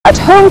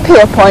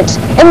Pierpont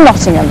in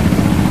Nottingham.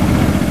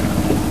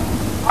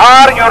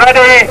 Are you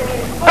ready?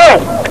 Go!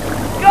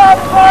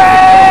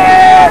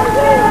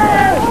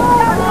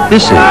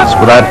 This is,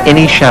 without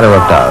any shadow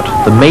of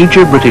doubt, the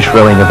major British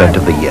rowing event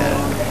of the year.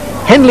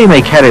 Henley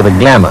may carry the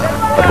glamour,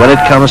 but when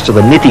it comes to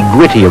the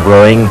nitty-gritty of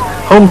rowing,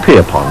 Home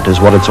Pierpont is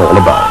what it's all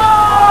about.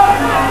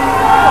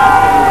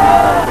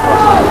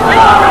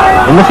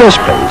 In the first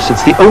place,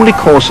 it's the only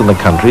course in the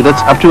country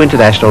that's up to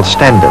international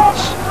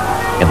standards.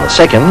 In the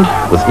second,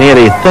 with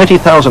nearly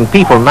 30,000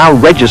 people now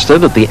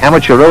registered at the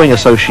Amateur Rowing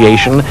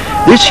Association,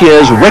 this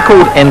year's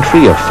record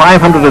entry of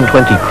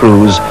 520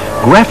 crews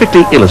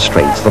graphically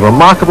illustrates the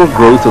remarkable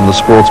growth in the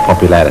sport's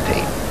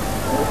popularity.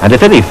 And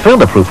if any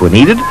further proof were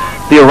needed,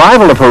 the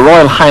arrival of Her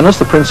Royal Highness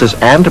the Princess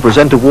Anne to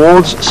present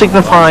awards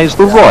signifies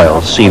the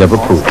royal seal of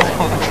approval.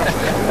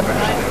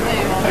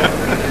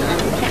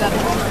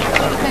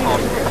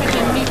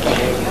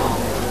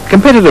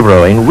 Competitive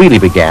rowing really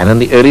began in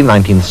the early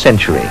 19th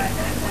century.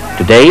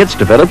 Today it's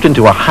developed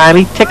into a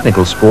highly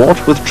technical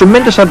sport with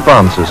tremendous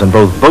advances in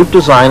both boat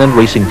design and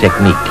racing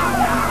technique.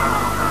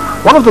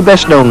 One of the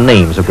best known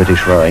names of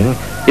British rowing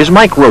is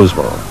Mike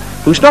Rosewell,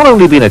 who's not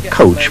only been a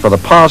coach for the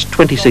past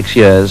 26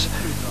 years,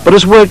 but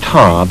has worked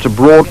hard to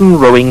broaden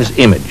rowing's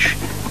image,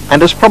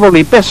 and is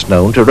probably best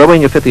known to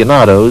rowing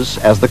aficionados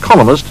as the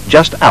columnist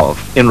Just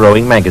Alf in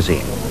Rowing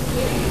magazine.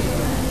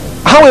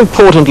 How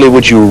importantly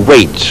would you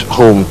rate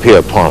Home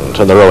Pierpont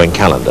on the rowing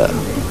calendar?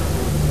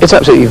 It's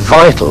absolutely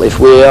vital if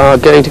we are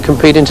going to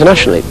compete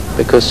internationally,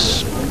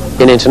 because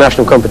in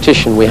international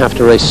competition we have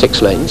to race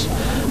 6 lanes,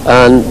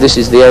 and this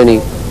is the only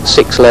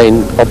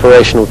 6-lane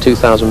operational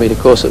 2,000 metre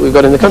course that we've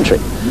got in the country.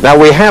 Now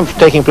we have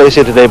taking place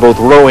here today both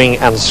rowing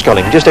and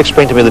sculling. Just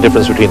explain to me the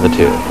difference between the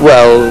two.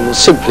 Well,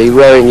 simply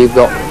rowing you've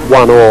got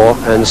 1 oar,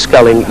 and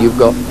sculling you've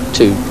got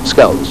 2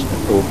 sculls,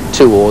 or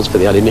 2 oars for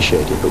the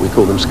uninitiated, but we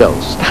call them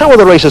sculls. How are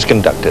the races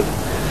conducted?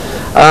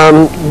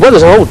 Well,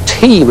 there's a whole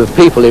team of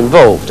people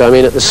involved. I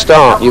mean, at the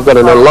start, you've got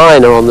an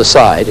aligner on the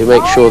side who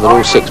makes sure that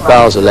all 6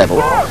 bows are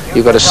level.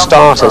 You've got a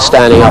starter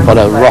standing up on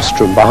a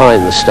rostrum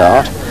behind the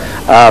start.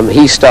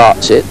 He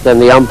starts it, then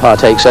the umpire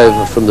takes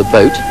over from the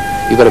boat.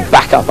 You've got a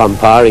backup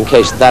umpire in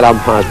case that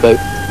umpire's boat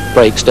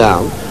breaks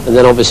down. And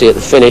then obviously at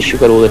the finish,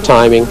 you've got all the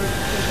timing.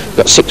 You've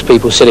got 6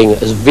 people sitting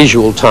as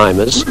visual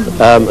timers,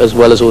 as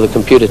well as all the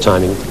computer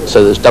timing,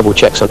 so there's double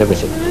checks on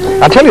everything.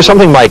 I'll tell you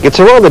something, Mike, it's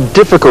a rather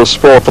difficult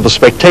sport for the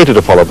spectator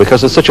to follow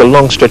because there's such a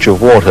long stretch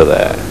of water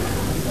there.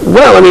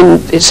 Well, I mean,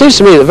 it seems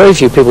to me that very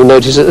few people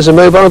notice that there's a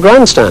mobile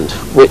grandstand,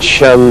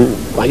 which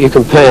you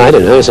can pay, I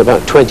don't know, it's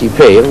about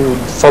 20p, and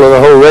follow the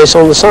whole race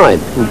on the side,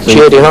 and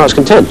cheer to your heart's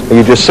content. And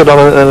you just sit on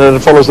it and it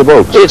follows the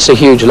boat? It's a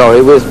huge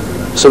lorry with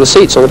sort of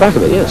seats on the back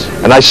of it, yes.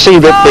 And I see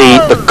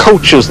that the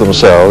coaches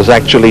themselves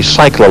actually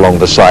cycle along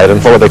the side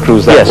and follow their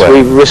crews that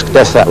way. Yes, we risk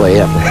death that way,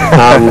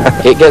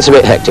 yeah. It gets a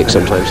bit hectic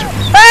sometimes.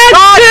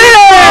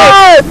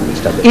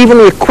 Even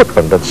the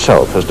equipment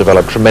itself has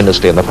developed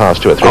tremendously in the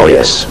past 2 or 3 years. Oh,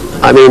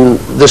 yes. I mean,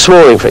 this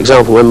morning, for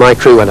example, when my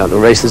crew went out to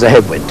race, there's a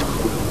headwind.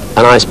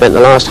 And I spent the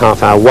last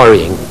half hour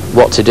worrying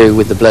what to do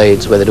with the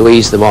blades, whether to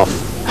ease them off,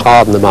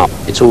 harden them up.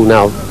 It's all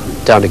now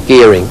down to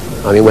gearing.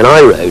 I mean, when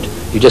I rowed,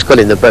 you just got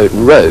in the boat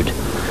and rowed.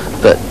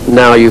 But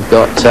now you've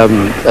got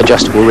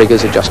adjustable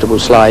riggers, adjustable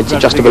slides,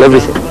 adjustable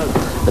everything.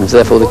 And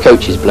therefore the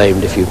coach is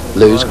blamed if you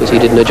lose because he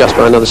didn't adjust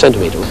by another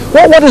centimetre.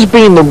 What has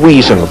been the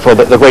reason for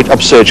the great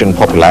upsurge in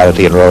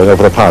popularity in rowing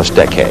over the past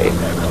decade?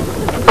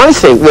 I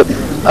think that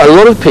a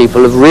lot of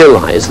people have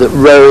realised that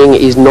rowing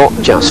is not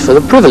just for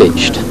the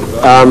privileged.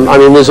 I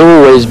mean, there's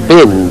always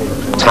been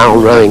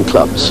town rowing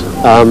clubs,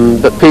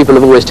 but people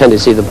have always tended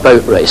to see the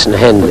boat race in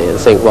Henley and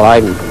think, well,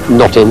 I'm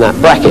not in that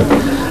bracket.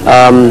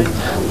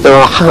 There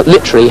are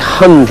literally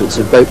hundreds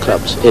of boat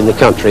clubs in the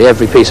country.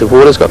 Every piece of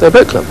water's got their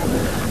boat club.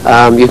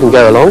 You can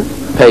go along,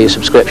 pay your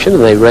subscription,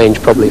 and they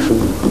range probably from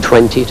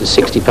 £20 to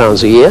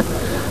 £60 a year,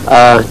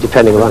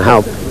 depending on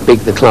how big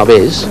the club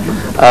is,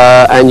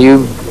 and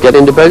you get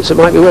into boats that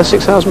might be worth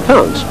 £6,000.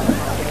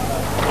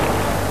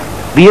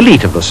 The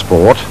elite of the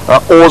sport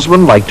are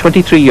oarsmen like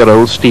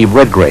 23-year-old Steve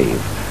Redgrave,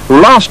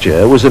 who last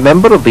year was a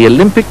member of the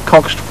Olympic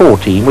Coxed 4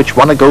 team which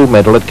won a gold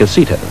medal at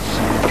Casitas.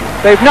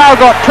 They've now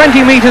got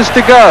 20 metres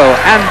to go,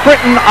 and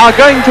Britain are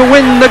going to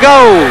win the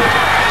gold.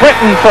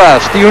 Britain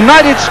first, the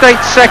United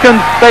States second.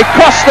 They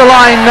cross the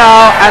line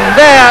now, and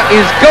there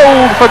is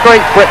gold for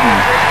Great Britain.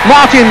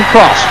 Martin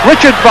Cross,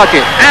 Richard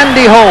Budgett,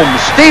 Andy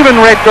Holmes, Stephen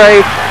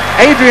Redgrave,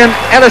 Adrian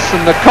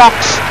Ellison, the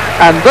Cox,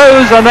 and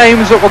those are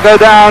names that will go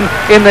down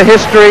in the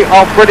history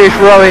of British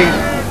rowing.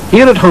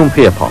 Here at Home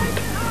Pierpont,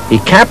 he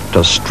capped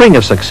a string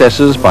of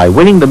successes by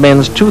winning the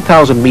men's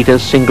 2,000-metre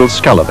single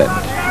scull event.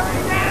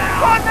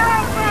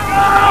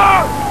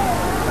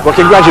 Well,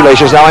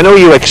 congratulations. Now, I know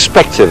you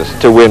expected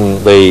to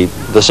win the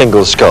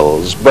single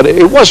sculls, but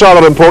it was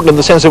rather important in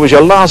the sense it was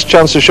your last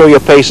chance to show your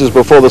paces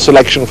before the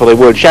selection for the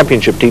World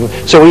Championship team,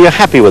 so were you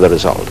happy with the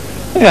result?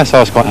 Yes, I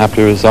was quite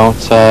happy with the result.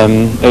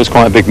 It was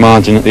quite a big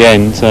margin at the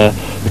end.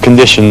 The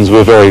conditions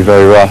were very,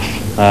 very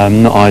rough,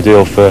 not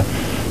ideal for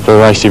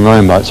racing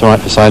rowing boats, all right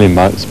for sailing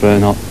boats, but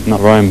not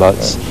rowing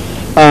boats.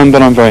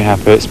 But I'm very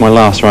happy. It's my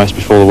last race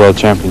before the World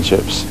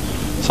Championships,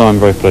 so I'm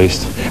very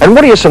pleased. And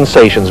what are your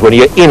sensations when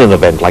you're in an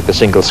event like the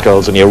single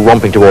sculls and you're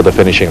romping toward the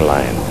finishing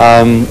line?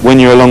 When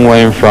you're a long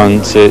way in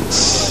front,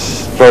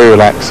 it's very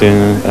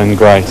relaxing and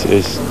great.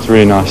 It's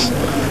really nice.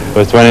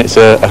 But when it's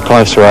a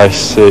close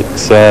race,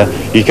 it's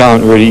you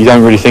don't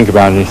really think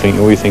about anything.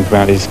 All you think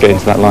about is getting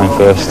to that line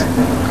first.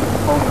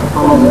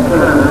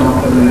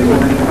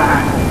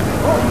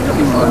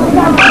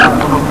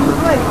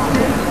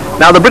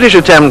 Now, the British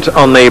attempt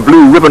on the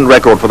blue ribbon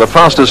record for the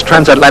fastest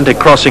transatlantic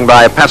crossing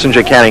by a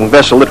passenger-carrying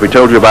vessel that we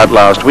told you about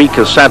last week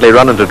has sadly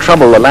run into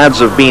trouble. The lads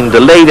have been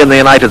delayed in the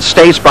United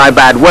States by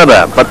bad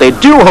weather, but they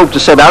do hope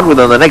to set out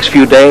within the next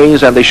few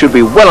days, and they should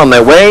be well on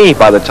their way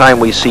by the time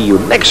we see you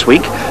next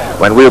week,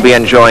 when we'll be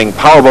enjoying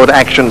powerboat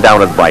action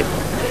down at Brighton.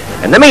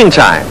 In the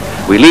meantime,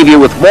 we leave you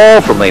with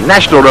more from the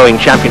National Rowing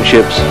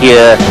Championships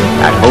here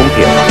at home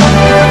field.